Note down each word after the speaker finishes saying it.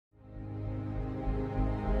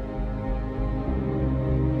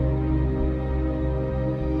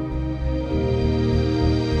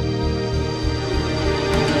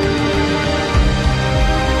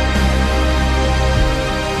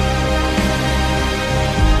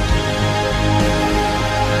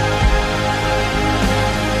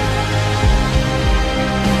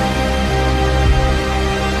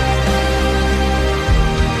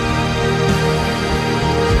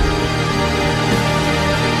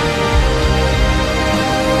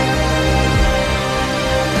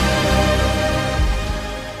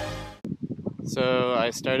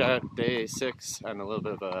start out day 6 on a little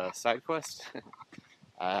bit of a side quest.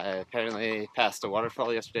 I apparently passed a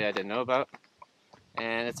waterfall yesterday I didn't know about,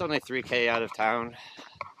 and it's only 3K out of town,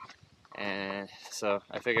 and so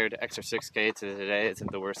I figured extra 6K to today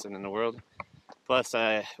isn't the worst thing in the world. Plus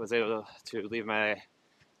I was able to leave my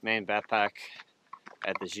main backpack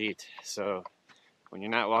at the gîte, so when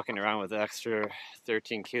you're not walking around with the extra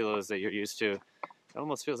 13 kilos that you're used to, it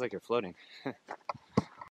almost feels like you're floating.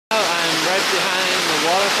 I'm right behind the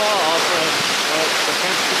waterfall, also what the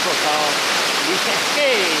French people call the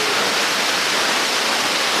cascade.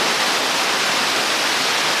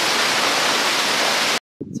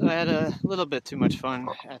 So I had a little bit too much fun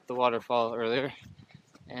at the waterfall earlier,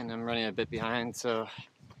 and I'm running a bit behind, so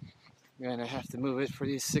I'm going to have to move it for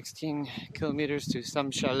these 16 kilometers to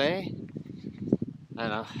some chalet. I don't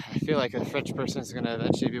know, I feel like a French person is going to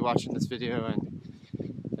eventually be watching this video and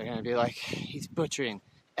they're going to be like, he's butchering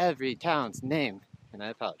every town's name, and I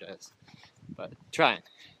apologize, but trying.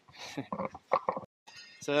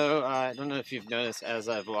 So I don't know if you've noticed, as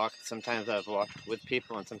I've walked, sometimes I've walked with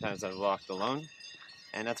people and sometimes I've walked alone,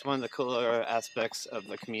 and that's one of the cooler aspects of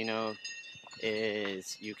the Camino,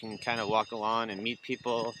 is you can kind of walk along and meet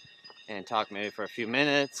people and talk maybe for a few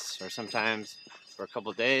minutes, or sometimes for a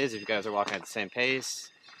couple days if you guys are walking at the same pace.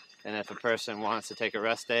 And if a person wants to take a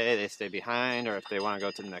rest day, they stay behind, or if they want to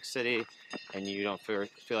go to the next city and you don't feel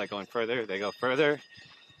like going further, they go further.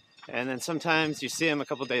 And then sometimes you see them a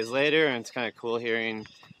couple days later, and it's kind of cool hearing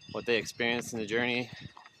what they experienced in the journey.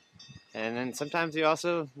 And then sometimes you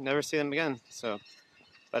also never see them again. So,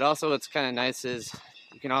 but also what's kind of nice is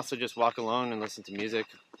you can also just walk alone and listen to music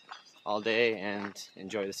all day and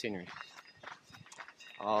enjoy the scenery.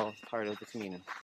 All part of the Camino.